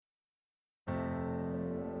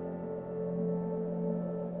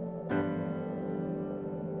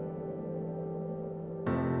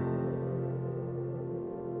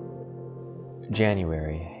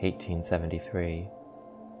January 1873.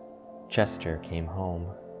 Chester came home,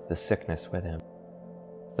 the sickness with him.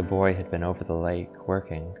 The boy had been over the lake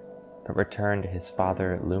working, but returned to his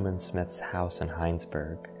father Luman Smith's house in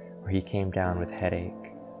Heinsberg, where he came down with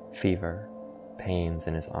headache, fever, pains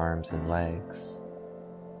in his arms and legs.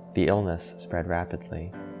 The illness spread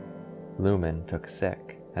rapidly. Luman took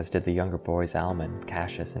sick, as did the younger boys Alman,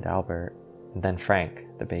 Cassius, and Albert, and then Frank,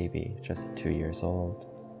 the baby, just 2 years old.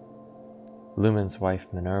 Luman's wife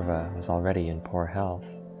Minerva was already in poor health,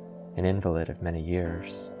 an invalid of many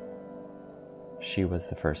years. She was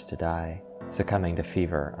the first to die, succumbing to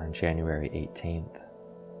fever on January 18th.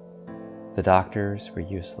 The doctors were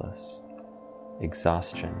useless.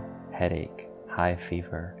 Exhaustion, headache, high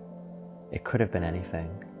fever. It could have been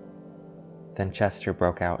anything. Then Chester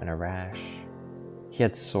broke out in a rash. He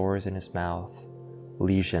had sores in his mouth,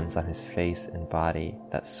 lesions on his face and body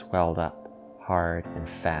that swelled up, hard and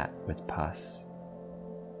fat with pus.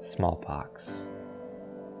 Smallpox.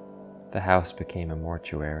 The house became a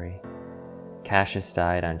mortuary. Cassius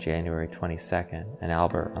died on January 22nd and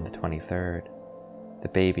Albert on the 23rd. The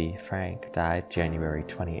baby, Frank, died January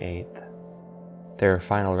 28th. Their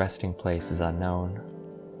final resting place is unknown.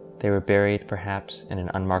 They were buried perhaps in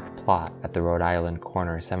an unmarked plot at the Rhode Island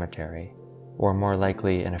Corner Cemetery, or more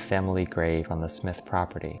likely in a family grave on the Smith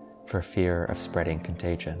property for fear of spreading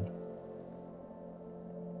contagion.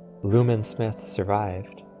 Luman Smith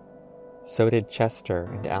survived. So did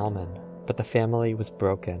Chester and Alman, but the family was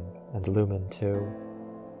broken, and Luman too.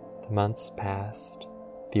 The months passed.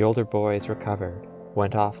 The older boys recovered,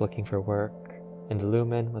 went off looking for work, and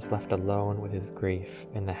Luman was left alone with his grief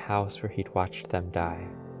in the house where he'd watched them die.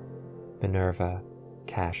 Minerva,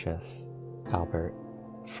 Cassius, Albert,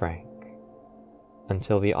 Frank.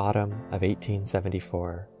 Until the autumn of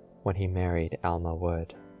 1874, when he married Alma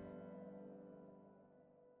Wood.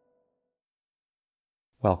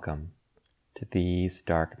 Welcome to These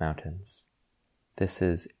Dark Mountains. This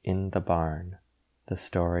is In the Barn, the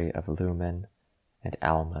story of Luman and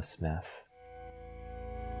Alma Smith.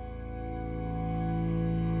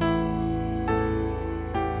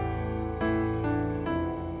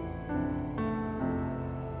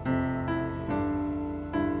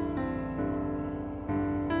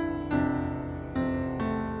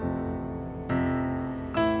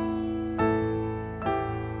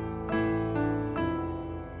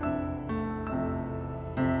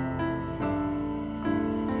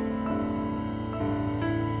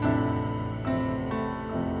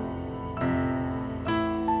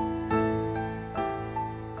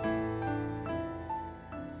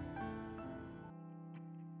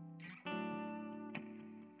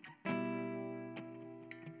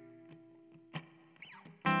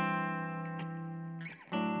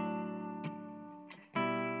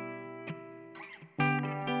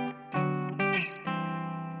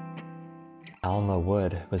 Alma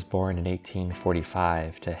Wood was born in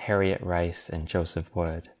 1845 to Harriet Rice and Joseph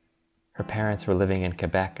Wood. Her parents were living in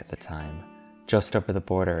Quebec at the time, just over the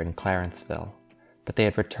border in Clarenceville, but they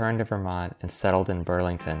had returned to Vermont and settled in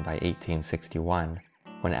Burlington by 1861,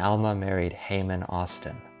 when Alma married Hayman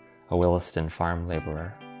Austin, a Williston farm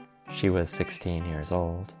laborer. She was 16 years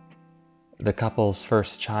old. The couple's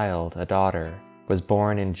first child, a daughter, was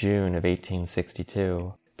born in June of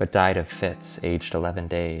 1862, but died of fits aged 11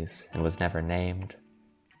 days and was never named.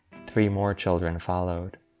 3 more children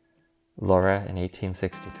followed: Laura in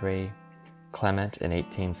 1863, Clement in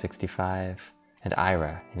 1865, and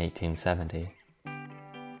Ira in 1870.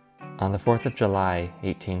 On the 4th of July,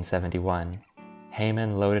 1871,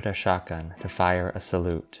 Hayman loaded a shotgun to fire a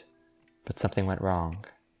salute, but something went wrong,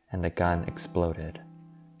 and the gun exploded.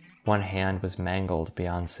 One hand was mangled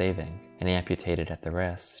beyond saving and amputated at the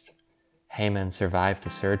wrist. Hayman survived the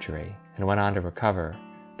surgery and went on to recover,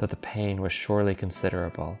 though the pain was surely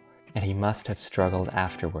considerable, and he must have struggled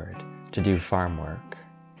afterward to do farm work.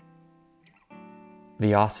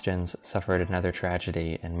 The Austins suffered another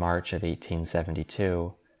tragedy in March of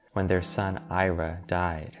 1872, when their son Ira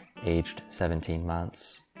died, aged 17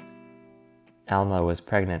 months. Alma was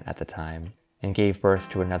pregnant at the time and gave birth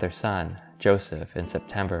to another son, Joseph, in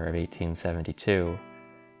September of 1872,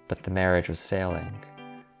 but the marriage was failing.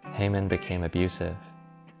 Hayman became abusive,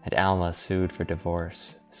 and Alma sued for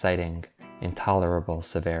divorce, citing intolerable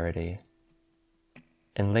severity.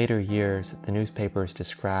 In later years, the newspapers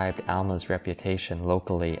described Alma's reputation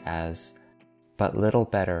locally as but little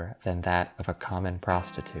better than that of a common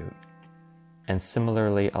prostitute, and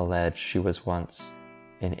similarly alleged she was once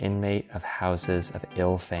an inmate of houses of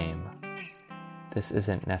ill fame. This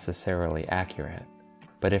isn't necessarily accurate,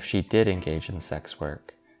 but if she did engage in sex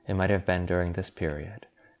work, it might have been during this period,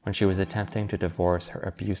 when she was attempting to divorce her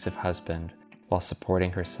abusive husband while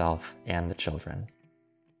supporting herself and the children.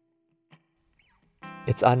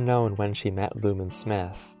 It's unknown when she met Luman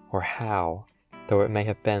Smith, or how, though it may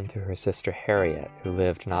have been through her sister Harriet, who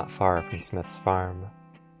lived not far from Smith's farm.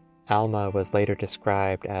 Alma was later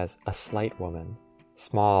described as a slight woman,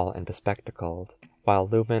 small and bespectacled, while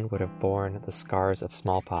Luman would have borne the scars of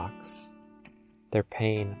smallpox. Their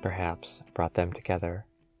pain, perhaps, brought them together.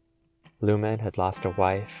 Luman had lost a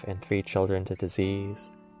wife and 3 children to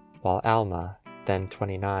disease, while Alma, then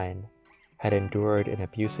 29, had endured an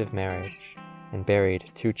abusive marriage and buried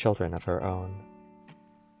 2 children of her own.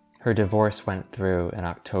 Her divorce went through in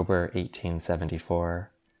October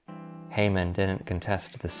 1874. Haman didn't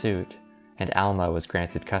contest the suit, and Alma was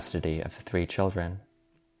granted custody of the 3 children.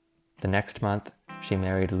 The next month, she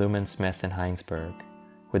married Luman Smith in Heinsberg,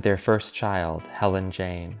 with their first child, Helen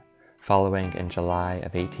Jane, following in July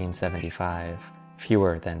of 1875,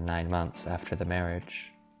 fewer than 9 months after the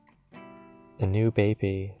marriage. A new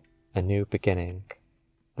baby, a new beginning.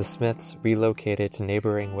 The Smiths relocated to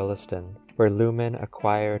neighboring Williston, where Luman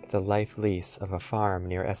acquired the life lease of a farm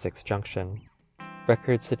near Essex Junction.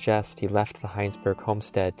 Records suggest he left the Heinsberg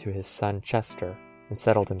homestead to his son Chester and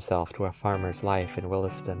settled himself to a farmer's life in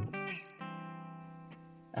Williston.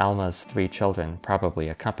 Alma's 3 children probably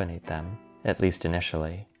accompanied them, at least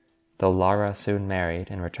initially, though Laura soon married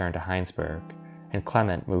and returned to Heinsberg, and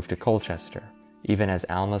Clement moved to Colchester, even as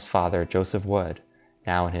Alma's father, Joseph Wood,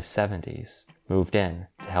 now in his 70s, moved in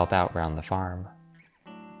to help out round the farm.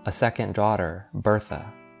 A second daughter,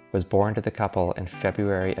 Bertha, was born to the couple in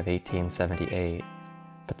February of 1878,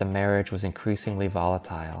 but the marriage was increasingly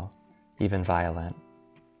volatile, even violent.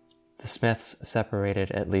 The Smiths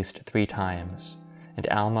separated at least 3 times, and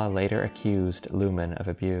Alma later accused Luman of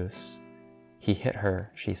abuse. He hit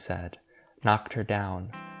her, she said, knocked her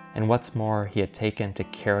down, and what's more, he had taken to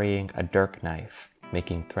carrying a dirk knife,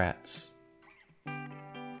 making threats.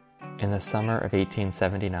 In the summer of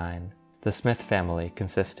 1879, the Smith family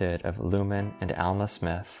consisted of Luman and Alma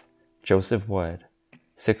Smith, Joseph Wood,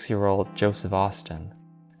 6-year-old Joseph Austin,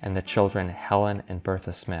 and the children Helen and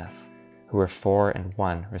Bertha Smith, who were 4 and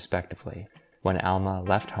 1 respectively, when Alma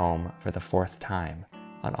left home for the 4th time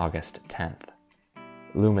on August 10th.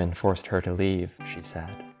 Luman forced her to leave, she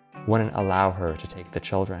said, wouldn't allow her to take the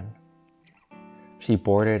children. She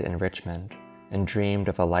boarded in Richmond and dreamed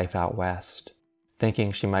of a life out west,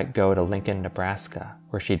 thinking she might go to Lincoln, Nebraska,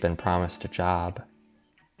 where she'd been promised a job.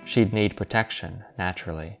 She'd need protection,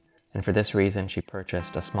 naturally, and for this reason she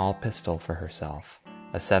purchased a small pistol for herself,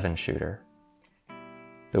 a 7-shooter.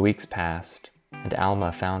 The weeks passed, and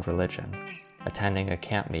Alma found religion, attending a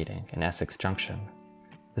camp meeting in Essex Junction.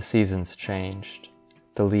 The seasons changed.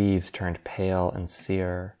 The leaves turned pale and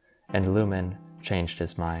sere, and Luman changed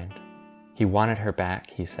his mind. He wanted her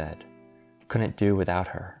back, he said. Couldn't do without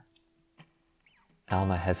her.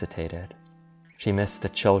 Alma hesitated. She missed the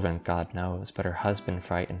children, God knows, but her husband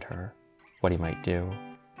frightened her, what he might do.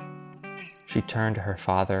 She turned to her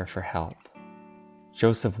father for help.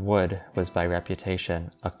 Joseph Wood was by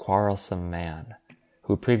reputation a quarrelsome man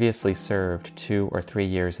who previously served 2 or 3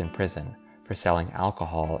 years in prison for selling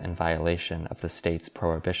alcohol in violation of the state's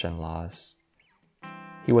prohibition laws.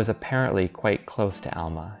 He was apparently quite close to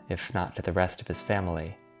Alma, if not to the rest of his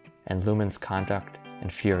family, and Luman's conduct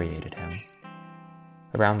infuriated him.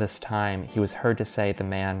 Around this time, he was heard to say the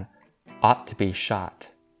man ought to be shot,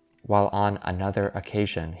 while on another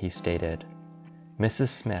occasion he stated, Mrs.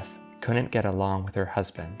 Smith couldn't get along with her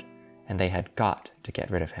husband, and they had got to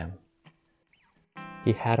get rid of him.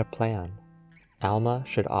 He had a plan. Alma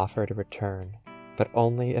should offer to return, but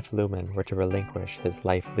only if Luman were to relinquish his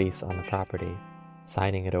life lease on the property,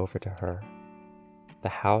 signing it over to her. The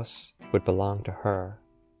house would belong to her.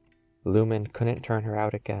 Luman couldn't turn her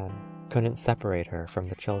out again, couldn't separate her from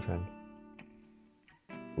the children.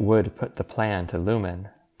 Wood put the plan to Luman,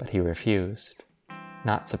 but he refused.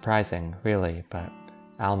 Not surprising, really, but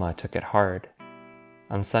Alma took it hard.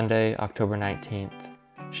 On Sunday, October 19th,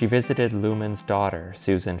 she visited Luman's daughter,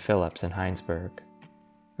 Susan Phillips, in Heinsberg.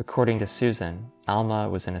 According to Susan, Alma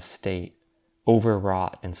was in a state,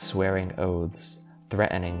 overwrought in swearing oaths,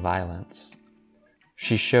 threatening violence.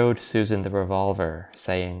 She showed Susan the revolver,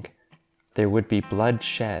 saying, there would be blood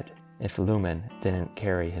shed if Luman didn't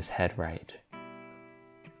carry his head right.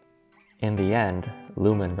 In the end,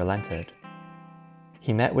 Luman relented.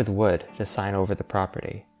 He met with Wood to sign over the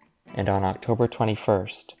property, and on October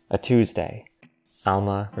 21st, a Tuesday,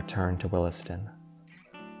 Alma returned to Williston.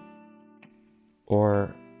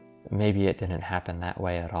 Or maybe it didn't happen that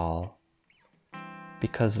way at all.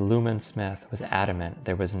 Because Luman Smith was adamant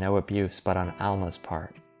there was no abuse but on Alma's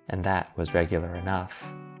part, and that was regular enough.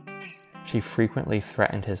 She frequently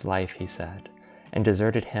threatened his life, he said, and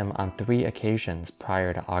deserted him on 3 occasions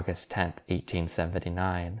prior to August 10,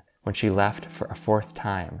 1879, when she left for a 4th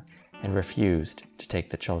time and refused to take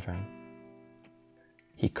the children.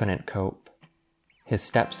 He couldn't cope. His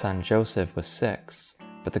stepson Joseph was 6,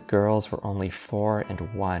 but the girls were only 4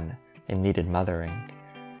 and 1 and needed mothering.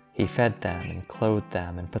 He fed them and clothed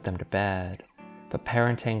them and put them to bed, but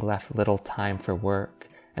parenting left little time for work,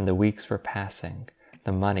 and the weeks were passing,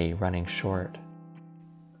 the money running short.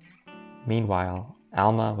 Meanwhile,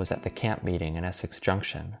 Alma was at the camp meeting in Essex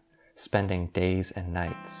Junction, spending days and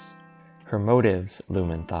nights. Her motives,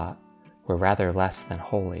 Lumen thought, were rather less than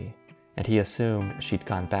holy, and he assumed she'd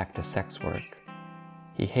gone back to sex work.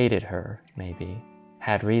 He hated her, maybe,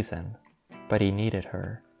 had reason, but he needed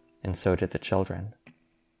her, and so did the children.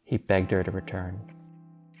 He begged her to return.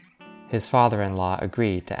 His father-in-law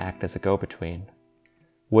agreed to act as a go-between.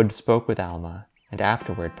 Wood spoke with Alma, and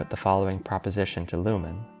afterward put the following proposition to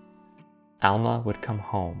Lumen. Alma would come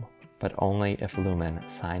home, but only if Lumen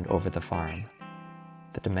signed over the farm.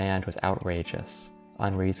 The demand was outrageous,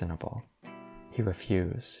 unreasonable. He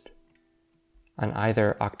refused. On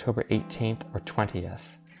either October 18th or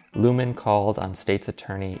 20th, Lumen called on State's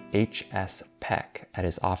Attorney H.S. Peck at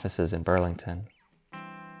his offices in Burlington.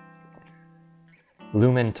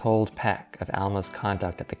 Lumen told Peck of Alma's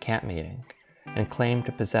conduct at the camp meeting and claimed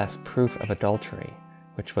to possess proof of adultery,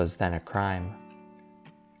 which was then a crime.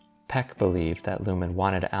 Peck believed that Lumen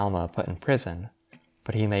wanted Alma put in prison,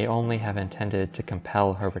 but he may only have intended to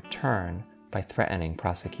compel her return by threatening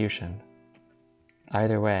prosecution.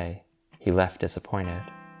 Either way, he left disappointed.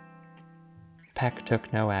 Peck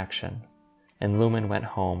took no action, and Lumen went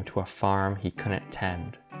home to a farm he couldn't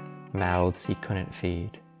tend, mouths he couldn't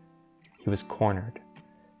feed. He was cornered,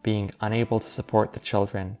 being unable to support the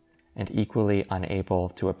children and equally unable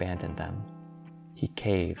to abandon them. He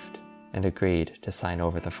caved and agreed to sign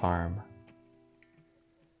over the farm.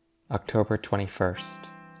 October 21st,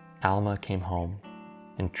 Alma came home,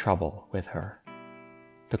 in trouble with her.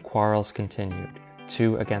 The quarrels continued,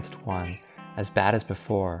 2 against 1, as bad as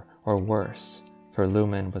before, or worse, for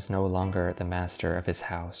Lumen was no longer the master of his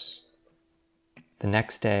house. The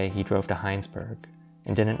next day he drove to Heinsberg,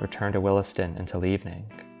 and didn't return to Williston until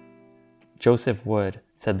evening. Joseph Wood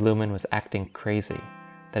said Lumen was acting crazy,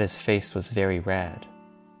 that his face was very red.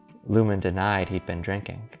 Lumen denied he'd been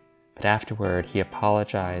drinking, but afterward he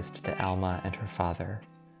apologized to Alma and her father.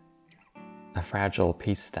 A fragile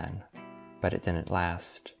peace then, but it didn't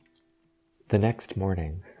last. The next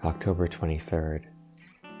morning, October 23rd,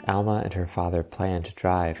 Alma and her father planned to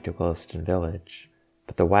drive to Williston Village,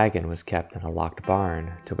 but the wagon was kept in a locked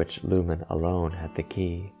barn to which Lumen alone had the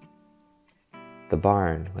key. The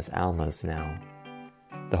barn was Alma's now.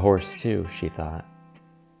 The horse too, she thought.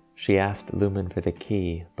 She asked Lumen for the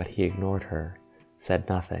key, but he ignored her, said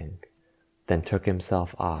nothing, then took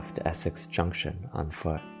himself off to Essex Junction on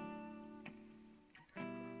foot.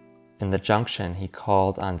 In the junction, he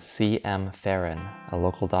called on C.M. Farron, a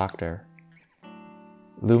local doctor.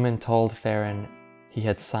 Lumen told Farron he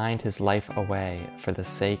had signed his life away for the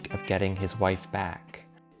sake of getting his wife back,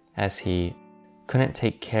 as he couldn't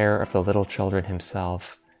take care of the little children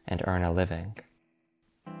himself and earn a living.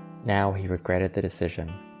 Now he regretted the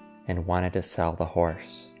decision and wanted to sell the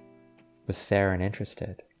horse. Was Farron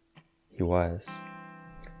interested? He was.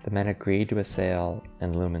 The men agreed to a sale,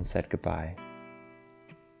 and Lumen said goodbye.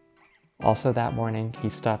 Also that morning, he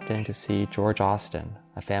stopped in to see George Austin,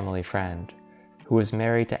 a family friend, who was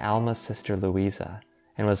married to Alma's sister Louisa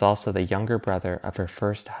and was also the younger brother of her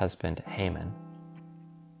first husband, Haman.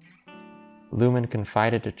 Lumen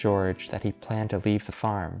confided to George that he planned to leave the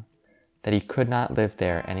farm, that he could not live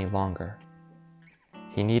there any longer.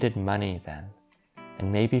 He needed money then,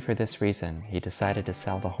 and maybe for this reason he decided to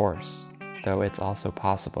sell the horse, though it's also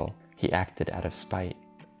possible he acted out of spite.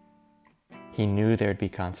 He knew there'd be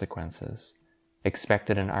consequences,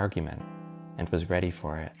 expected an argument, and was ready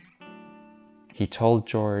for it. He told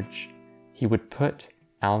George he would put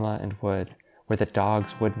Alma and Wood where the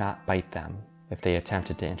dogs would not bite them if they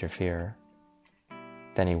attempted to interfere.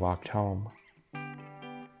 Then he walked home.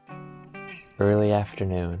 Early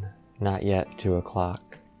afternoon, not yet 2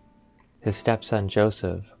 o'clock. His stepson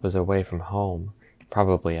Joseph was away from home,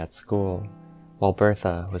 probably at school, while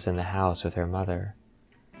Bertha was in the house with her mother.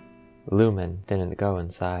 Lumen didn't go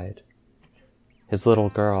inside. His little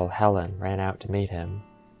girl, Helen, ran out to meet him,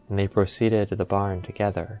 and they proceeded to the barn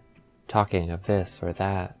together, talking of this or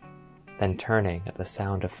that, then turning at the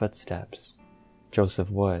sound of footsteps. Joseph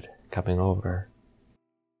Wood coming over.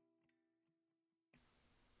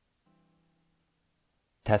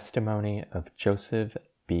 Testimony of Joseph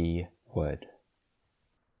B. Wood.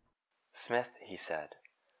 Smith, he said,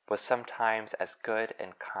 was sometimes as good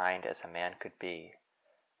and kind as a man could be,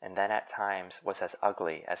 and then at times was as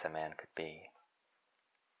ugly as a man could be.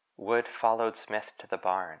 Wood followed Smith to the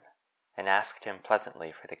barn, and asked him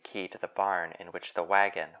pleasantly for the key to the barn in which the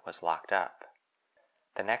wagon was locked up.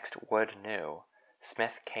 The next Wood knew,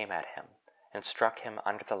 Smith came at him, and struck him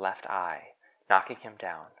under the left eye, knocking him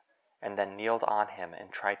down, and then kneeled on him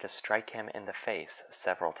and tried to strike him in the face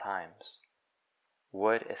several times.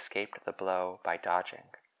 Wood escaped the blow by dodging,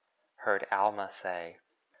 heard Alma say,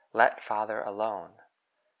 "Let father alone,"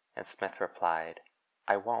 and Smith replied,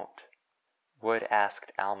 "I won't." Wood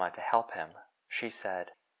asked Alma to help him. She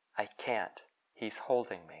said, "I can't, he's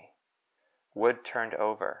holding me." Wood turned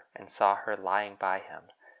over and saw her lying by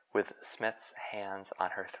him, with Smith's hands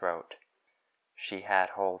on her throat. She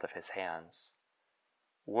had hold of his hands.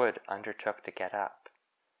 Wood undertook to get up.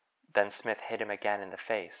 Then Smith hit him again in the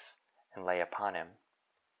face and lay upon him.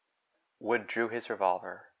 Wood drew his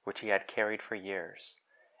revolver, which he had carried for years,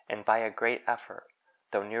 and by a great effort,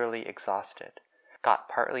 though nearly exhausted, got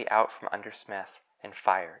partly out from under Smith and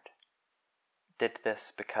fired. Did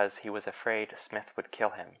this because he was afraid Smith would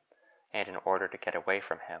kill him, and in order to get away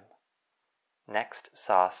from him. Next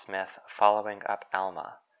saw Smith following up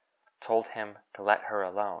Alma, told him to let her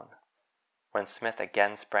alone. When Smith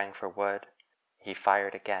again sprang for Wood, he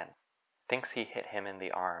fired again, thinks he hit him in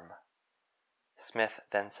the arm. Smith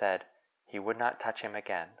then said he would not touch him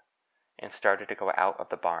again, and started to go out of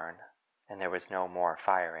the barn, and there was no more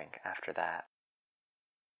firing after that.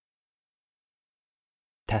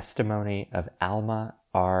 Testimony of Alma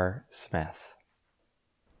R. Smith.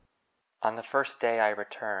 On the first day I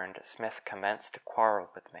returned, Smith commenced to quarrel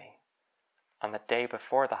with me. On the day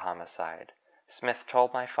before the homicide, Smith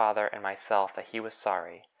told my father and myself that he was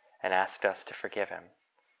sorry and asked us to forgive him.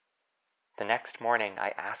 The next morning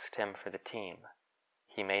I asked him for the team.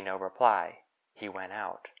 He made no reply. He went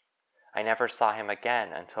out. I never saw him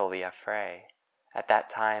again until the affray. At that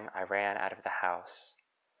time I ran out of the house.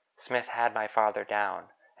 Smith had my father down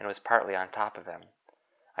and was partly on top of him.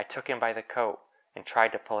 I took him by the coat and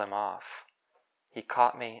tried to pull him off. He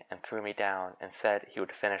caught me and threw me down and said he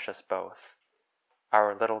would finish us both.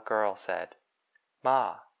 Our little girl said,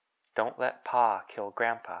 "Ma, don't let Pa kill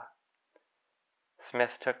Grandpa."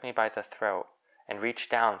 Smith took me by the throat and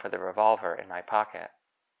reached down for the revolver in my pocket.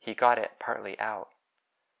 He got it partly out.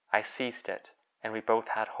 I seized it, and we both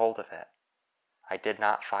had hold of it. I did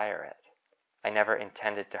not fire it. I never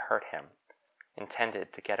intended to hurt him,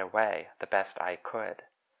 intended to get away the best I could.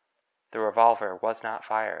 The revolver was not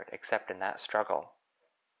fired except in that struggle.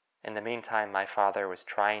 In the meantime, my father was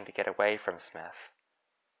trying to get away from Smith.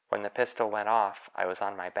 When the pistol went off, I was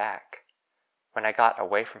on my back. When I got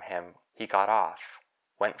away from him, he got off,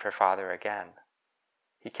 went for father again.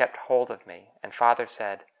 He kept hold of me, and father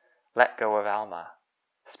said, "Let go of Alma."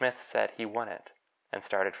 Smith said he wouldn't, and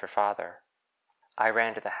started for father. I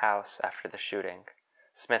ran to the house after the shooting.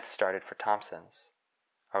 Smith started for Thompson's.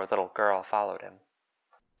 Our little girl followed him.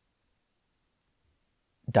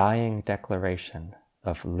 Dying Declaration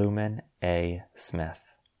of Luman A.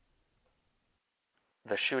 Smith.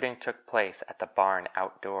 The shooting took place at the barn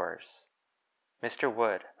outdoors. Mr.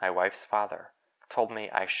 Wood, my wife's father, told me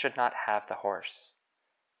I should not have the horse.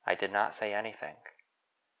 I did not say anything.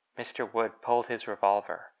 Mr. Wood pulled his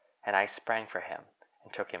revolver, and I sprang for him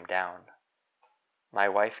and took him down. My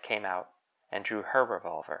wife came out and drew her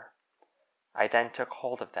revolver. I then took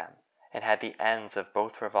hold of them and had the ends of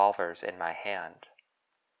both revolvers in my hand.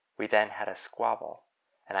 We then had a squabble,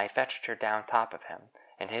 and I fetched her down top of him,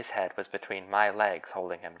 and his head was between my legs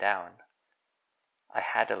holding him down. I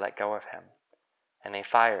had to let go of him, and they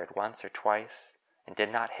fired once or twice and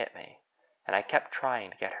did not hit me, and I kept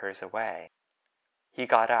trying to get hers away. He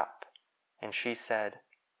got up, and she said,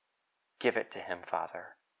 "Give it to him,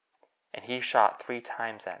 father." And he shot 3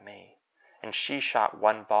 times at me, and she shot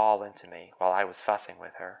 1 ball into me while I was fussing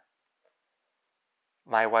with her.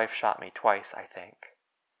 My wife shot me twice, I think.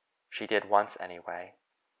 She did once anyway.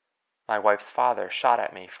 My wife's father shot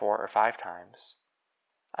at me 4 or 5 times.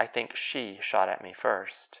 I think she shot at me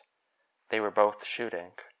first. They were both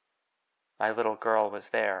shooting. My little girl was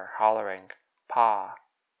there, hollering, "Pa,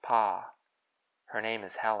 Pa." Her name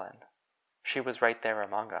is Helen. She was right there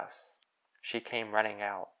among us. She came running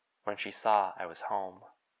out when she saw I was home.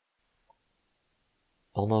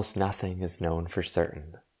 Almost nothing is known for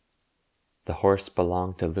certain. The horse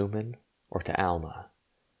belonged to Luman or to Alma.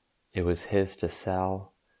 It was his to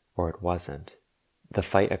sell, or it wasn't. The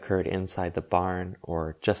fight occurred inside the barn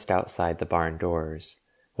or just outside the barn doors,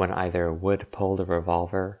 when either Wood pulled a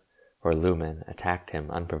revolver or Luman attacked him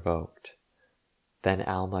unprovoked. Then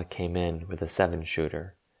Alma came in with a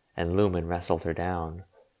 7-shooter, and Luman wrestled her down,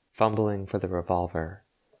 fumbling for the revolver,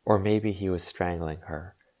 or maybe he was strangling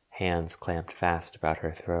her, hands clamped fast about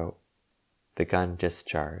her throat. The gun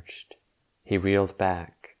discharged. He reeled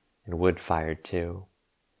back, and Wood fired too.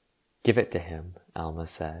 "Give it to him," Alma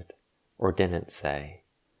said, or didn't say,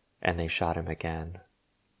 and they shot him again.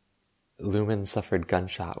 Lumen suffered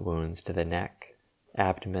gunshot wounds to the neck,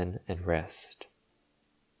 abdomen, and wrist.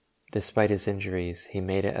 Despite his injuries, he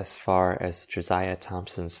made it as far as Josiah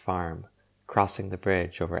Thompson's farm, crossing the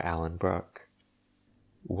bridge over Allen Brook.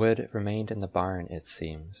 Wood remained in the barn, it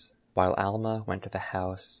seems, while Alma went to the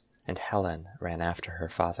house and Helen ran after her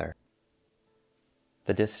father.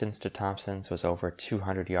 The distance to Thompson's was over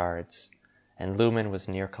 200 yards, and Lumen was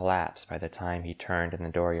near collapse by the time he turned in the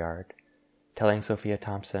dooryard, telling Sophia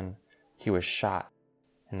Thompson he was shot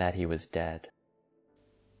and that he was dead.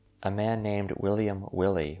 A man named William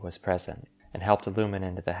Willie was present and helped Lumen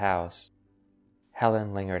into the house.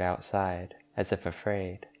 Helen lingered outside, as if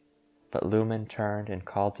afraid, but Lumen turned and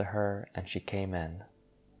called to her, and she came in.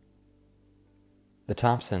 The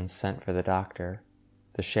Thompsons sent for the doctor,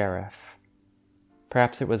 the sheriff.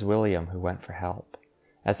 Perhaps it was William who went for help,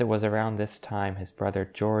 as it was around this time his brother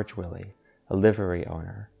George Willie, a livery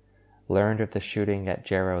owner, learned of the shooting at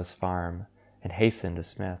Jarrow's farm and hastened to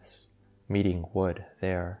Smith's, meeting Wood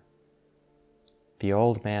there. The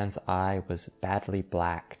old man's eye was badly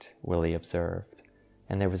blacked, Willie observed,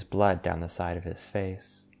 and there was blood down the side of his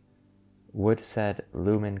face. Wood said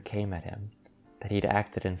Lumen came at him, that he'd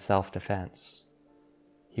acted in self-defense.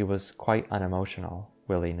 He was quite unemotional,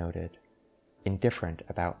 Willie noted, indifferent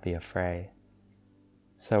about the affray.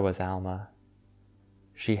 So was Alma.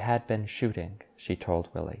 She had been shooting, she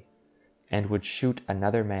told Willie, and would shoot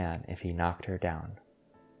another man if he knocked her down.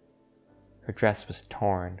 Her dress was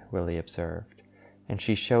torn, Willie observed, and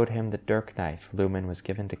she showed him the dirk knife Lumen was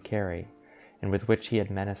given to carry and with which he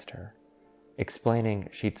had menaced her, explaining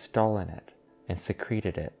she'd stolen it and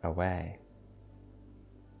secreted it away.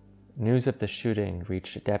 News of the shooting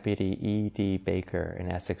reached Deputy E.D. Baker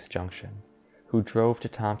in Essex Junction, who drove to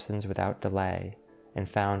Thompson's without delay and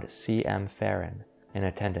found C.M. Farron in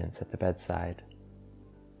attendance at the bedside.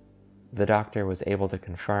 The doctor was able to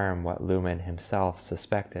confirm what Lumen himself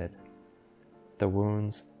suspected. The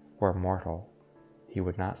wounds were mortal. He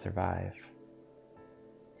would not survive.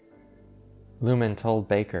 Lumen told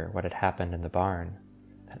Baker what had happened in the barn,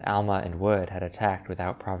 that Alma and Wood had attacked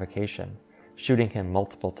without provocation, shooting him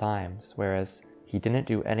multiple times, whereas he didn't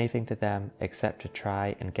do anything to them except to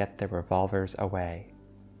try and get their revolvers away.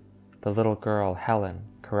 The little girl, Helen,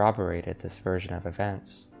 corroborated this version of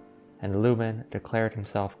events, and Lumen declared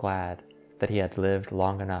himself glad that he had lived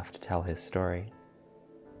long enough to tell his story.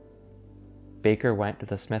 Baker went to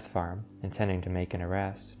the Smith farm, intending to make an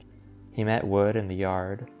arrest. He met Wood in the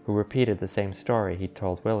yard, who repeated the same story he'd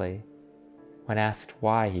told Willie. When asked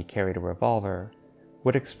why he carried a revolver,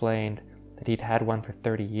 Wood explained that he'd had one for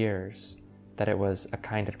 30 years, that it was a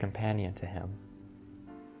kind of companion to him.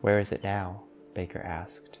 "Where is it now?" Baker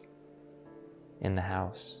asked. "In the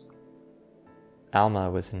house."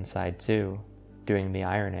 Alma was inside too, doing the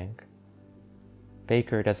ironing.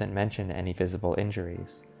 Baker doesn't mention any visible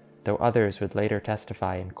injuries, though others would later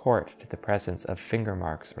testify in court to the presence of finger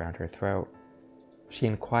marks around her throat. She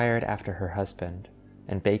inquired after her husband,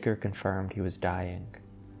 and Baker confirmed he was dying,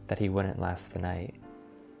 that he wouldn't last the night.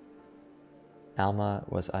 Alma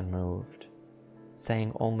was unmoved,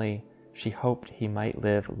 saying only she hoped he might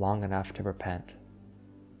live long enough to repent.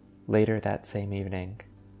 Later that same evening,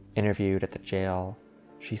 interviewed at the jail,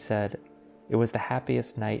 she said it was the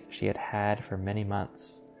happiest night she had had for many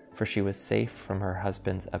months, for she was safe from her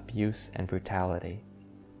husband's abuse and brutality.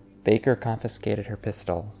 Baker confiscated her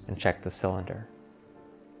pistol and checked the cylinder.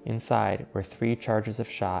 Inside were 3 charges of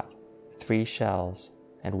shot, 3 shells,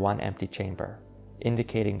 and 1 empty chamber,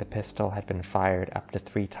 indicating the pistol had been fired up to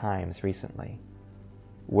 3 times recently.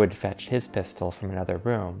 Wood fetched his pistol from another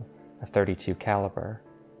room, a .32 caliber.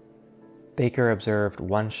 Baker observed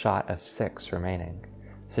 1 shot of 6 remaining,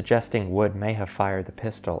 suggesting Wood may have fired the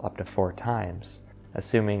pistol up to 4 times,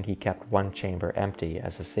 assuming he kept 1 chamber empty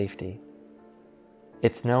as a safety.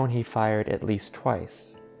 It's known he fired at least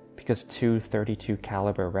twice, because 2 .32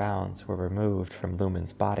 caliber rounds were removed from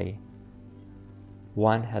Lumen's body.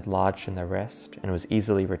 One had lodged in the wrist and was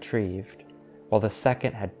easily retrieved, while the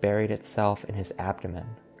second had buried itself in his abdomen.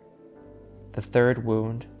 The third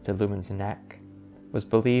wound, to Lumen's neck, was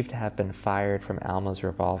believed to have been fired from Alma's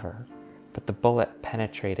revolver, but the bullet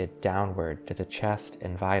penetrated downward to the chest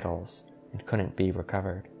and vitals and couldn't be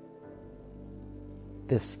recovered.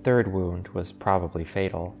 This third wound was probably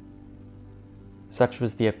fatal. Such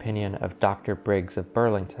was the opinion of Dr. Briggs of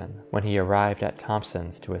Burlington when he arrived at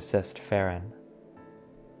Thompson's to assist Farron.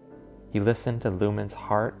 He listened to Lumen's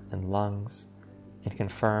heart and lungs and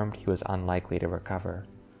confirmed he was unlikely to recover.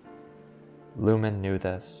 Lumen knew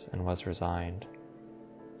this and was resigned.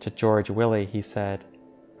 To George Willey, he said,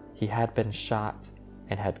 he had been shot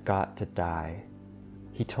and had got to die.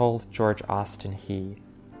 He told George Austin he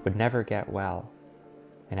would never get well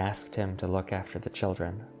and asked him to look after the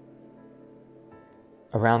children.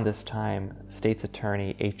 Around this time, State's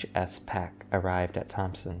Attorney H.S. Peck arrived at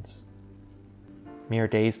Thompson's. Mere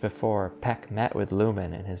days before, Peck met with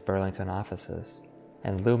Lumen in his Burlington offices,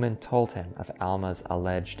 and Lumen told him of Alma's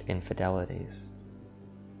alleged infidelities.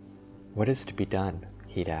 "What is to be done?"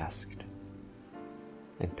 he'd asked.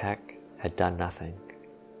 And Peck had done nothing.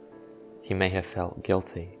 He may have felt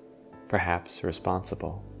guilty, perhaps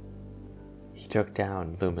responsible. He took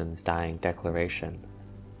down Lumen's dying declaration,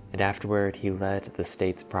 and afterward he led the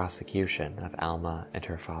state's prosecution of Alma and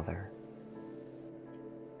her father.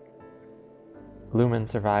 Lumen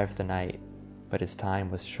survived the night, but his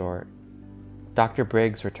time was short. Dr.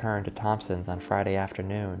 Briggs returned to Thompson's on Friday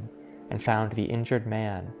afternoon and found the injured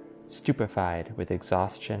man stupefied with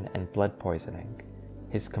exhaustion and blood poisoning,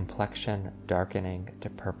 his complexion darkening to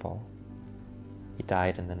purple. He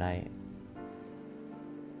died in the night.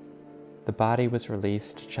 The body was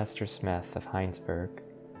released to Chester Smith of Heinsberg.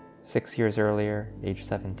 6 years earlier, age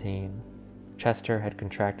 17, Chester had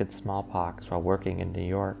contracted smallpox while working in New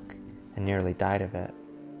York and nearly died of it.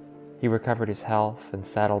 He recovered his health and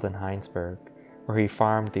settled in Heinsberg, where he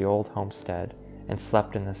farmed the old homestead and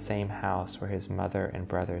slept in the same house where his mother and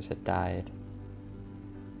brothers had died.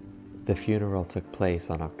 The funeral took place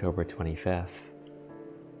on October 25th.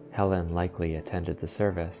 Helen likely attended the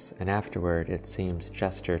service, and afterward it seems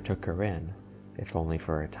Chester took her in, if only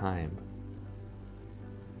for a time.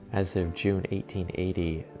 As of June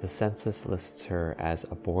 1880, the census lists her as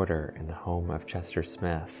a boarder in the home of Chester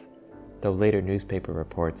Smith, though later newspaper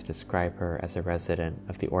reports describe her as a resident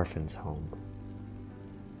of the orphan's home.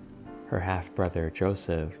 Her half-brother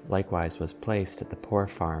Joseph likewise was placed at the poor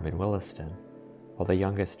farm in Williston, while the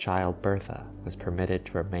youngest child, Bertha, was permitted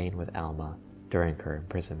to remain with Alma during her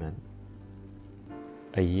imprisonment.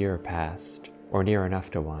 A year passed, or near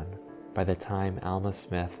enough to one, by the time Alma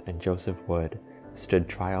Smith and Joseph Wood stood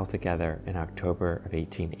trial together in October of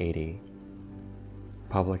 1880.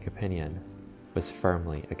 Public opinion was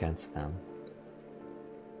firmly against them.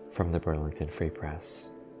 From the Burlington Free Press.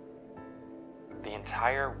 The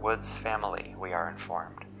entire Woods family, we are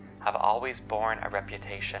informed, have always borne a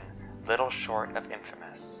reputation little short of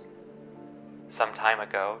infamous. Some time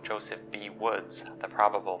ago, Joseph B. Woods, the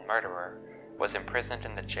probable murderer, was imprisoned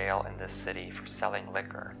in the jail in this city for selling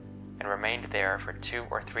liquor, and remained there for 2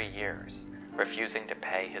 or 3 years, refusing to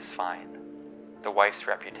pay his fine. The wife's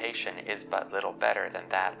reputation is but little better than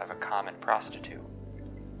that of a common prostitute.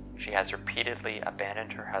 She has repeatedly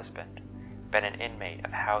abandoned her husband, been an inmate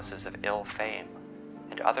of houses of ill fame,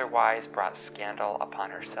 and otherwise brought scandal upon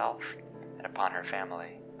herself and upon her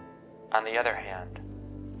family. On the other hand,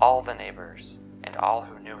 all the neighbors and all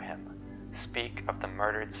who knew him speak of the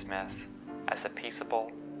murdered Smith as a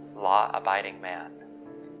peaceable, law-abiding man,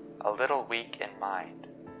 a little weak in mind,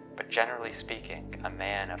 but generally speaking, a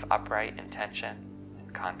man of upright intention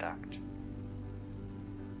and conduct.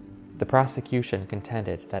 The prosecution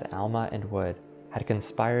contended that Alma and Wood had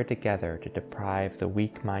conspired together to deprive the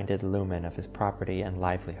weak-minded Lumen of his property and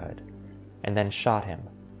livelihood, and then shot him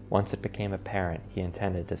once it became apparent he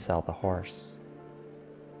intended to sell the horse.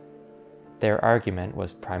 Their argument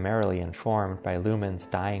was primarily informed by Lumen's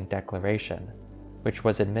dying declaration, which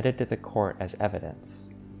was admitted to the court as evidence.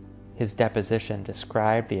 His deposition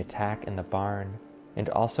described the attack in the barn and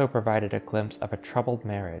also provided a glimpse of a troubled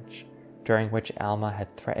marriage during which Alma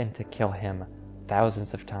had threatened to kill him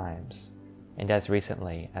thousands of times, and as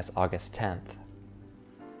recently as August 10th.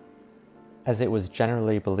 As it was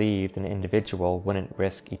generally believed an individual wouldn't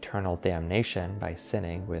risk eternal damnation by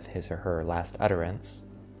sinning with his or her last utterance,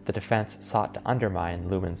 the defense sought to undermine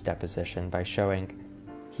Lumen's deposition by showing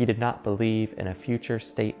he did not believe in a future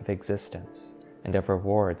state of existence and of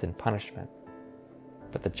rewards and punishment,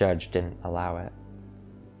 but the judge didn't allow it.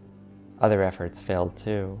 Other efforts failed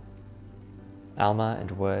too. Alma and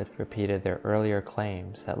Wood repeated their earlier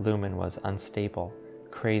claims that Lumen was unstable,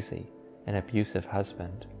 crazy, an abusive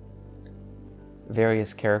husband.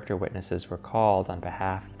 Various character witnesses were called on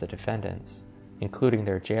behalf of the defendants, including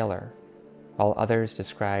their jailer, while others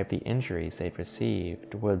described the injuries they'd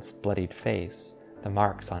received, Wood's bloodied face, the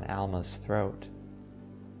marks on Alma's throat.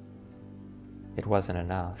 It wasn't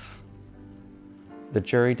enough. The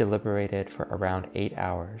jury deliberated for around 8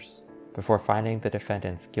 hours before finding the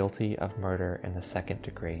defendants guilty of murder in the second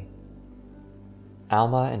degree.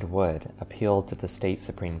 Alma and Wood appealed to the state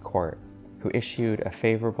Supreme Court, who issued a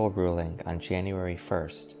favorable ruling on January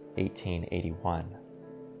 1st, 1881.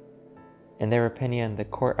 In their opinion, the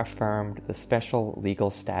court affirmed the special legal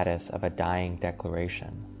status of a dying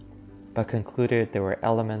declaration, but concluded there were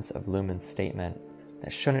elements of Luhmann's statement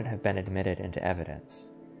that shouldn't have been admitted into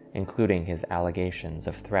evidence, including his allegations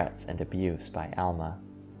of threats and abuse by Alma.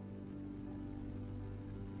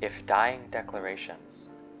 If dying declarations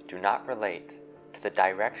do not relate to the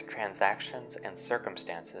direct transactions and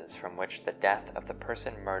circumstances from which the death of the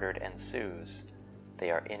person murdered ensues,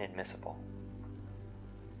 they are inadmissible.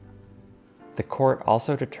 The court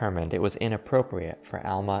also determined it was inappropriate for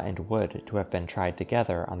Alma and Wood to have been tried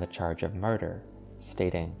together on the charge of murder,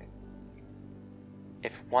 stating,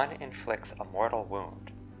 "If one inflicts a mortal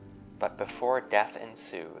wound, but before death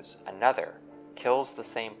ensues, another kills the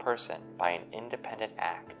same person by an independent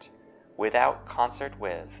act, without concert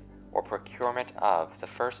with or procurement of the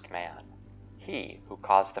first man, he who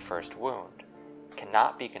caused the first wound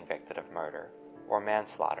cannot be convicted of murder or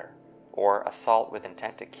manslaughter or assault with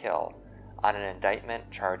intent to kill on an indictment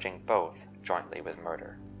charging both jointly with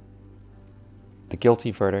murder." The guilty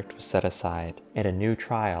verdict was set aside and a new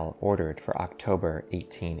trial ordered for October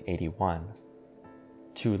 1881.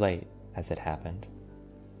 Too late, as it happened.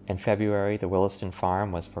 In February, the Williston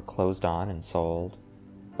farm was foreclosed on and sold,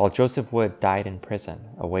 while Joseph Wood died in prison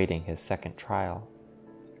awaiting his second trial.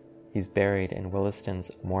 He's buried in Williston's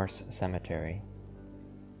Morse Cemetery.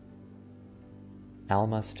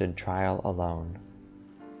 Alma stood trial alone.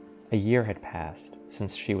 A year had passed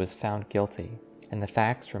since she was found guilty, and the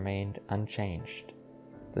facts remained unchanged.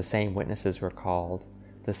 The same witnesses were called,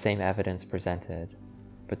 the same evidence presented,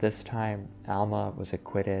 but this time Alma was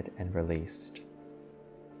acquitted and released.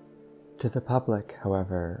 To the public,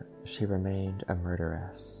 however, she remained a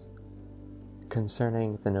murderess.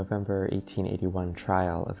 Concerning the November 1881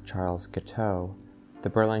 trial of Charles Guiteau,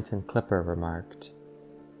 the Burlington Clipper remarked,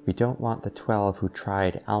 "We don't want the 12 who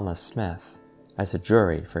tried Alma Smith as a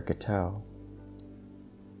jury for Guiteau."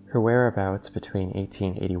 Her whereabouts between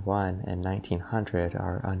 1881 and 1900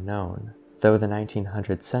 are unknown, though the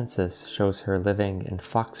 1900 census shows her living in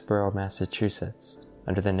Foxborough, Massachusetts,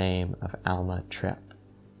 under the name of Alma Tripp.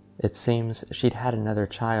 It seems she'd had another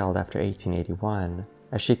child after 1881,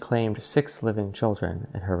 as she claimed 6 living children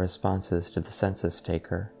in her responses to the census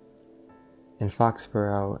taker. In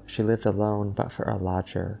Foxborough, she lived alone but for a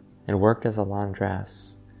lodger, and worked as a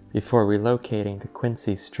laundress, before relocating to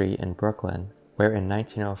Quincy Street in Brooklyn, where in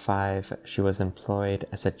 1905 she was employed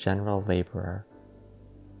as a general laborer.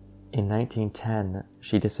 In 1910,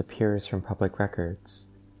 she disappears from public records,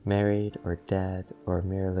 married or dead or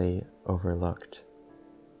merely overlooked.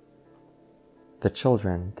 The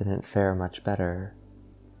children didn't fare much better.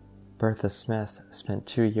 Bertha Smith spent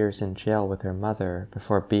 2 years in jail with her mother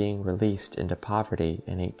before being released into poverty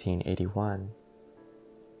in 1881.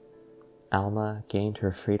 Alma gained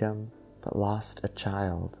her freedom but lost a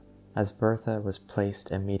child, as Bertha was placed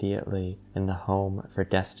immediately in the home for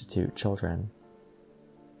destitute children.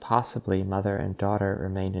 Possibly mother and daughter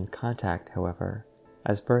remained in contact, however,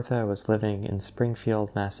 as Bertha was living in Springfield,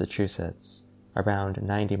 Massachusetts, around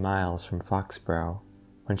 90 miles from Foxborough,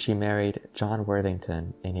 when she married John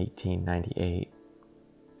Worthington in 1898.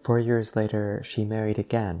 4 years later, she married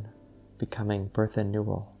again, becoming Bertha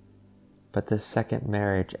Newell. But this second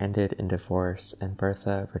marriage ended in divorce and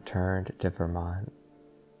Bertha returned to Vermont.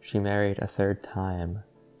 She married a third time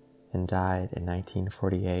and died in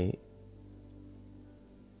 1948.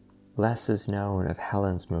 Less is known of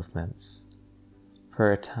Helen's movements.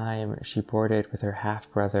 For a time, she boarded with her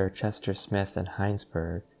half-brother Chester Smith in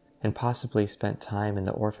Heinsberg, and possibly spent time in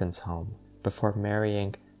the orphan's home before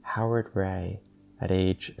marrying Howard Ray at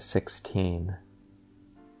age 16.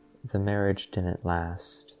 The marriage didn't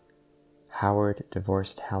last. Howard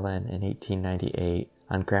divorced Helen in 1898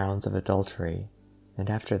 on grounds of adultery, and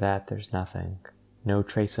after that there's nothing, no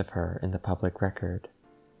trace of her in the public record.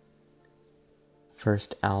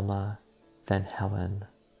 First Alma, then Helen.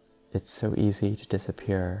 It's so easy to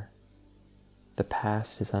disappear. The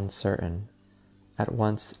past is uncertain, at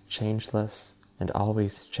once changeless and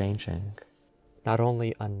always changing. Not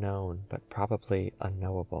only unknown, but probably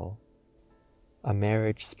unknowable. A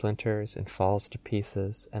marriage splinters and falls to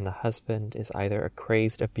pieces, and the husband is either a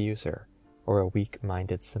crazed abuser or a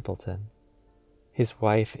weak-minded simpleton. His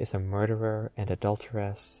wife is a murderer and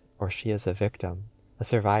adulteress, or she is a victim, a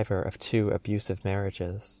survivor of 2 abusive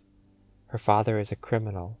marriages. Her father is a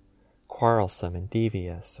criminal, quarrelsome and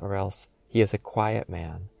devious, or else he is a quiet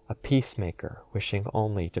man, a peacemaker wishing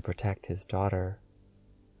only to protect his daughter.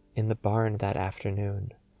 In the barn that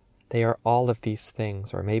afternoon, they are all of these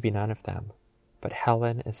things, or maybe none of them, but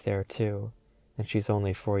Helen is there too, and she's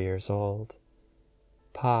only 4 years old.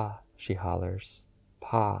 "Pa," she hollers,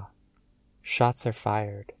 "Pa." Shots are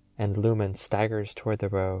fired, and Lumen staggers toward the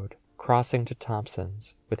road, crossing to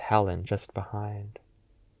Thompson's, with Helen just behind.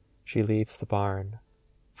 She leaves the barn,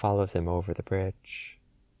 follows him over the bridge.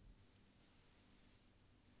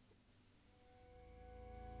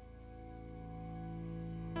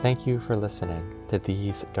 Thank you for listening to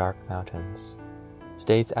These Dark Mountains.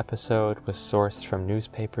 Today's episode was sourced from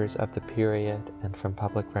newspapers of the period and from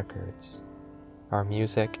public records. Our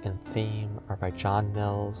music and theme are by John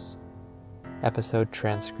Mills. Episode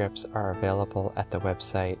transcripts are available at the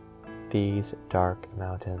website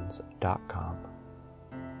thesedarkmountains.com.